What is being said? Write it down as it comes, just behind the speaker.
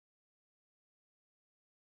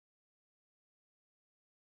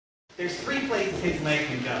there's 3 places his leg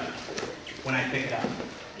can go when I pick it up.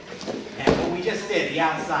 And what we just did, the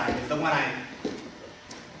outside, is the one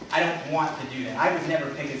I don't want to do that. I would never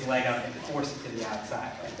pick his leg up and force it to the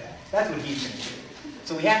outside like that. That's what he's going to do.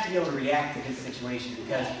 So we have to be able to react to his situation,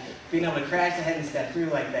 because being able to crash ahead and step through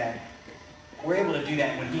like that, we're able to do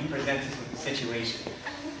that when he presents us with the situation.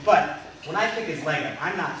 But when I pick his leg up,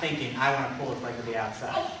 I'm not thinking I want to pull his leg to the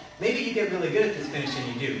outside. Maybe you get really good at this finish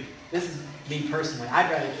and you do. This is me personally.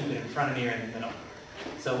 I'd rather keep it in front of me or in the middle.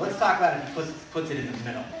 So let's talk about if he puts it in the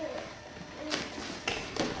middle.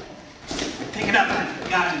 Pick it up, and I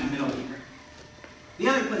got it in the middle here. The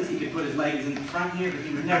other place he could put his leg is in the front here, but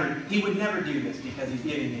he would never do this because he's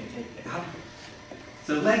giving me a takedown.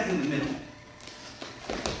 So legs in the middle.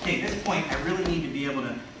 Okay, at this point, I really need to be able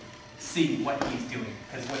to see what he's doing,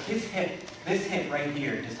 because what this hip right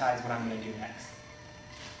here decides what I'm going to do next.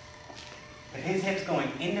 If his hip's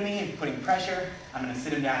going into me and putting pressure, I'm going to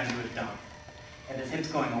sit him down and do a dump. If his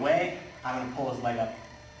hip's going away, I'm going to pull his leg up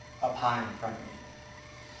high in front of me.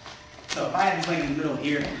 So if I have his leg in the middle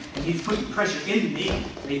here, and he's putting pressure into me,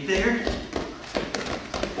 right there,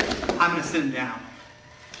 I'm going to sit him down.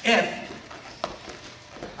 If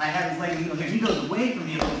I have his leg in the middle here, he goes away from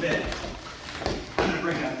me a little bit, I'm going to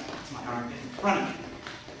bring up my arm in front of me.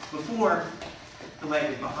 Before, the leg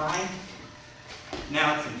was behind,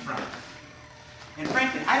 now it's in front. And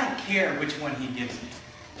frankly, I don't care which one he gives me,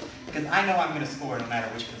 because I know I'm going to score no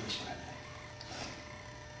matter which position I'm in.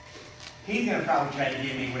 He's going to probably try to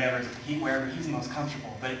give me wherever he's most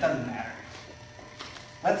comfortable, but it doesn't matter.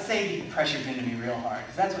 Let's say he pressures into me real hard,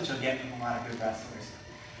 because that's what you'll get from a lot of good wrestlers.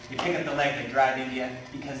 You pick up the leg, they drive into you,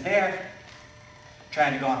 because they're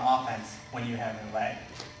trying to go on offense when you have their leg.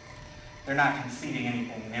 They're not conceding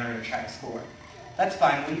anything, and they're going to try to score. That's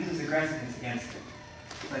fine. We'll use his aggressiveness against it.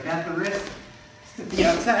 So I got the wrist, step the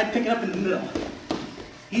outside, pick it up in the middle.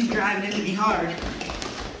 He's driving into me hard,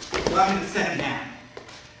 well, I'm going to set him down.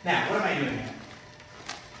 Now, what am I doing here?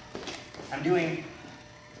 I'm doing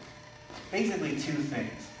basically 2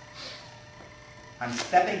 things. I'm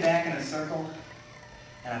stepping back in a circle,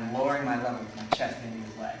 and I'm lowering my level with my chest into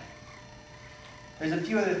his leg. There's a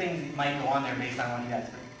few other things that might go on there based on what he does,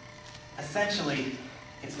 but essentially,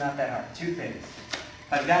 it's not that hard. 2 things. If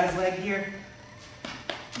I've got his leg here,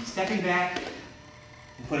 I'm stepping back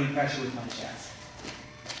and putting pressure with my chest.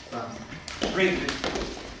 Great.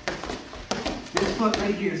 This foot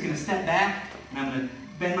right here is going to step back, and I'm going to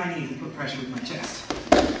bend my knees and put pressure with my chest.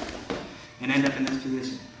 And end up in this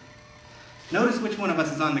position. Notice which one of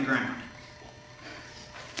us is on the ground.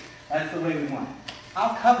 That's the way we want it.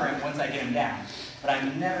 I'll cover it once I get him down, but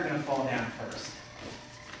I'm never going to fall down first.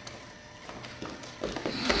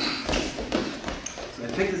 So I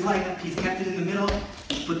picked his leg up, he's kept it in the middle,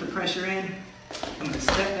 put the pressure in. I'm going to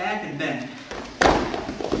step back and bend.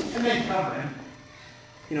 And then cover him.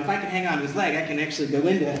 You know, if I can hang on to his leg, I can actually go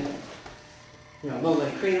into, low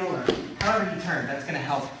leg cradle, or however he turns. That's going to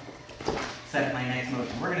help set up my next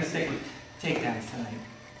motion. We're going to stick with takedowns tonight.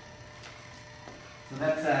 So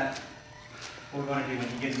that's what we're going to do when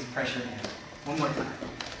he gives us pressure in. One more time.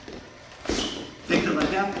 Pick the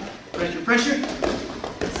leg up, pressure,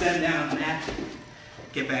 set him down on the mat,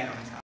 get back on his